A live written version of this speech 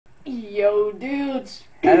Yo, dudes.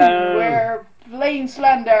 Hello. We're playing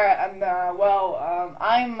Slender, and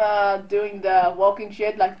I'm doing the walking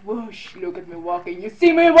shit like whoosh. Look at me walking. You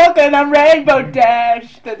see me walking? I'm Rainbow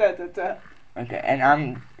Dash. Da, da, da, da. Okay, and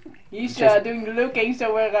I'm He's just doing the looking,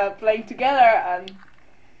 so we're playing together and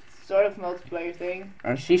sort of multiplayer thing.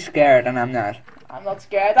 and she's scared and I'm not. I'm not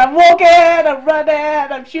scared. I'm walking. I'm running.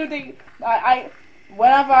 I'm shooting.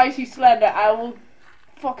 Whenever I see Slender, I will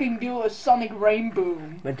fucking do a sonic rainbow.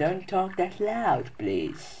 But don't talk that loud,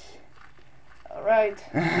 please. Alright.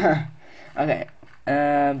 Okay.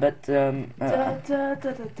 Da, da, da,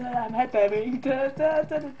 da, da. I'm headbanging. Da, da,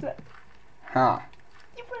 da, da, da. Huh.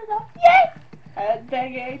 You put it up. Yay!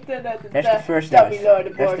 Headbanging. Da, da, da, That's da. the first Tell house. me, Lord, the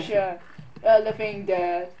That's the Porsche. Living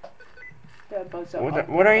the boats of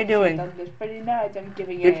What are you doing? It's pretty nice. I'm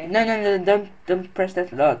giving Give, it. no, don't press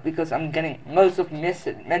that loud because I'm getting loads of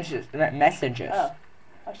messages. Oh.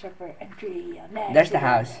 I suffer entry on that. There's the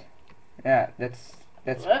house. Yeah, that's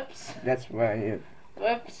Whoops. where you.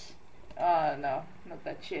 Whoops. Oh no, not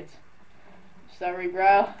that shit. Sorry,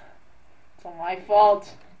 bro. It's all my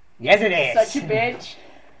fault. Yes, it is. Such a bitch.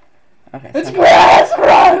 Okay. It's so- grass,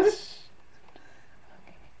 gross.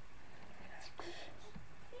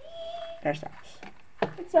 There's the house.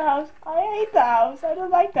 It's a house. I hate the house. I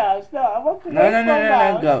don't like the house. No, I want to No, make no, no, from no, the no,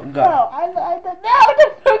 house. go. No,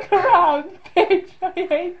 don't look around, bitch. I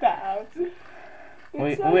hate the house.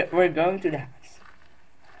 We're going to the house.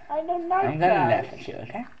 I don't like I'm the gonna house. laugh at you,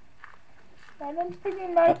 okay? I don't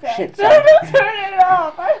freaking like Oh, the house. shit, Don't sorry. turn it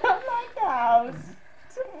off. I don't like the house.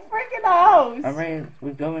 It's a freaking house. Alright,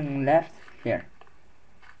 we're going left here.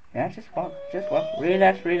 Yeah, just walk.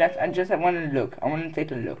 Relax. I just want to look. I want to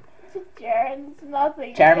take a look. It's a chair and it's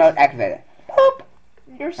nothing. Chair mode activated. Boop.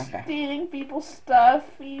 You're Okay. stealing people's stuff,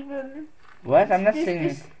 even. What? I'm not This- saying.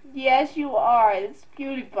 this- Yes, you are. It's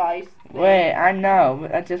PewDiePie's thing. Wait, I know,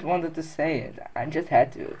 but I just wanted to say it. I just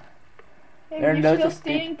had to. Hey, there are you're loads still of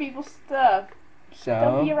stealing people's stuff.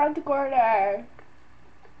 Don't be So around the corner.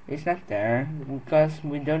 it's not there because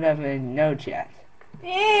we don't have a note yet.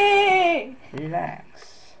 Eee!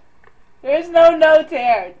 Relax. There's no note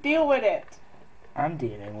here. Deal with it. I'm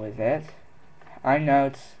dealing with it. I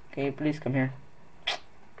notes. Can you please come here?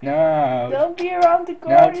 No. Don't be around the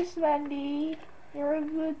corner, Slendy. You're a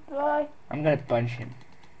good boy. I'm gonna punch him.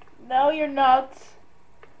 No, you're not.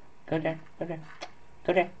 Go there. Go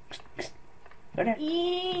there.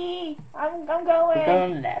 Eee! I'm We're going.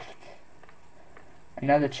 going left.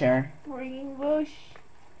 Another chair. Bringing bush.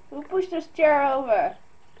 Who pushed this chair over?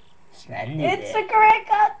 Slender. It's a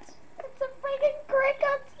cricket! It's a freaking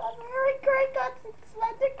cricket! I'm hearing crickets! It's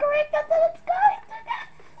Slender cricket and it's going to get...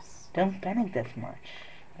 Don't panic that much.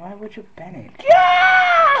 Why would you panic?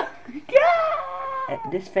 Gah! Gah!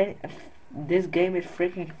 This game is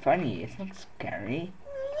freaking funny. It's not scary.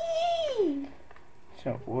 Eee!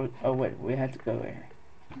 So oh wait, we have to go here.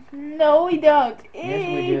 No, we don't. Yes,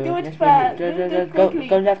 we Eee, do. Do it Yes, fast. we do. Do it Go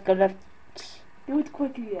quickly. left. Go left. Do it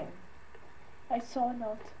quickly then. I saw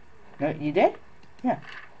not. No, you did?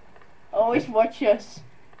 Always watch us.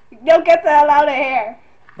 No, get the hell out of here.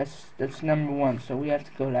 That's number one. So we have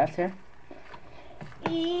to go left here.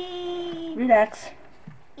 Eee! Relax.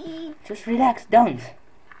 Eee! Just relax. Don't.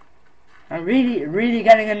 I'm really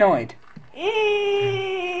getting annoyed.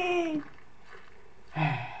 Eee!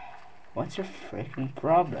 What's your freaking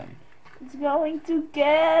problem? It's going to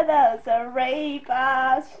get us and rape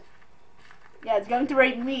us. Yeah, it's going to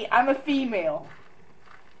rape me. I'm a female.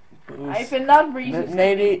 I've been not But reasons.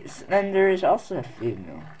 maybe Slender is also a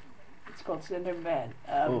female. It's called Slender Man.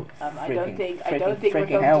 Oh, I don't think we're freaking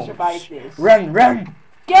going hell. to survive this. Run!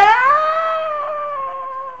 Gah!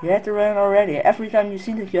 You have to run already. Every time you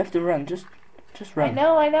see that, you have to run. Just I run.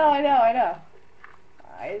 know. I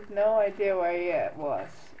have no idea where he was.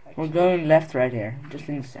 We're going left right here. Just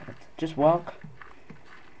in a second. Just walk.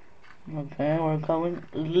 Okay, we're going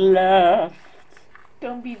left.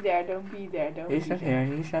 Don't be there. He's not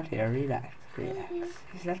here. Relax.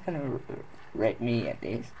 He's not gonna rape me at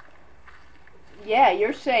least. Yeah,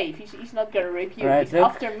 you're safe. He's not gonna rape you. Right, He's look,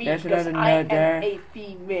 after me there's because another I note there. am a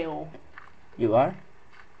female. You are?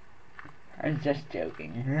 I'm just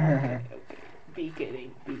joking. Okay. Be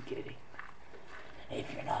kidding.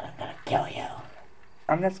 If you're not, I'm gonna kill you.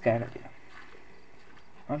 I'm not scared of you.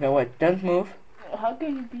 Okay, wait. Don't move. How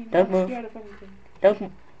can you be Don't not move. scared of anything? Don't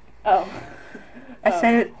move. Oh.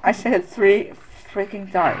 I said it 3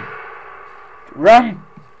 freaking times. Run!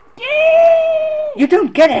 You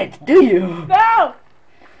don't get it, do you? No!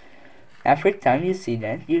 Every time you see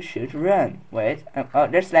that, you should run. Wait. Oh,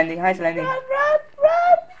 there's landing. Hi, landing. Run!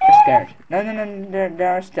 You're scared. No.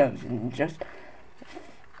 There are stones. Just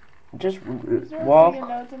just Is there walk. a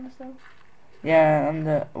note on the stone? Yeah, on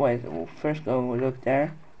the wait. We'll first go look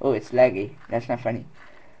there. Oh, it's laggy. That's not funny.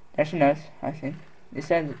 There's a note, I think. Is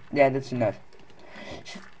that? Yeah, that's a note.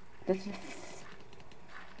 Shit, that's.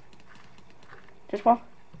 Just walk.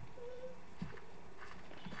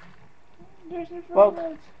 There's no Walk.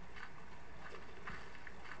 note.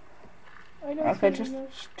 I don't Okay, see just the note.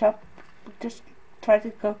 stop. Just try to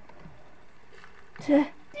go.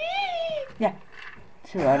 Yeah.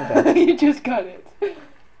 Too out of it. You just got it.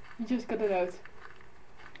 You just got the note.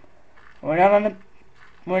 We're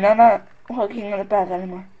not walking on the path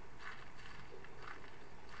anymore.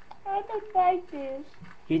 I don't like this.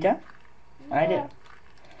 You don't? I do. Yeah.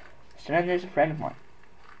 Slender's a friend of mine.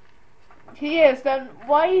 He is. Then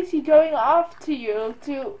why is he going after you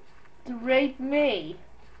to rape me?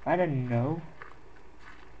 I don't know.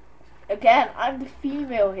 Again, I'm the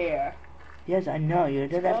female here. Yes, I know. You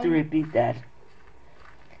don't have to repeat that.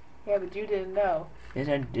 Yeah, but you didn't know. Yes,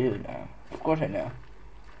 I do know. Of course I know.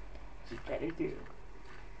 You better do.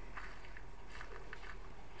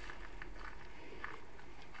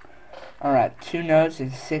 Alright, 2 notes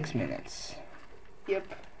in 6 minutes. Yep.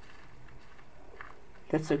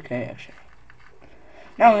 That's okay, actually.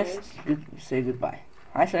 Now let's Yes. say goodbye.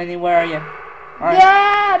 Hi, Slendy, where are you? Hi.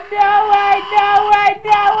 Yeah, no way, no way,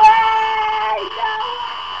 no way, no way.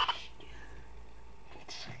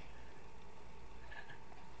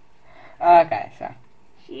 Okay, so.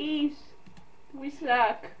 Jeez, we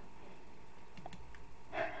suck.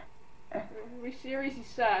 We seriously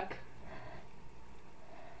suck.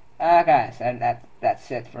 Okay, so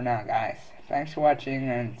that's it for now, guys. Thanks for watching,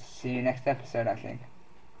 and see you next episode, I think.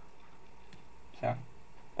 So,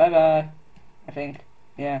 bye-bye. I think.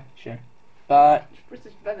 Yeah, sure. Bye. Press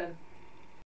this button.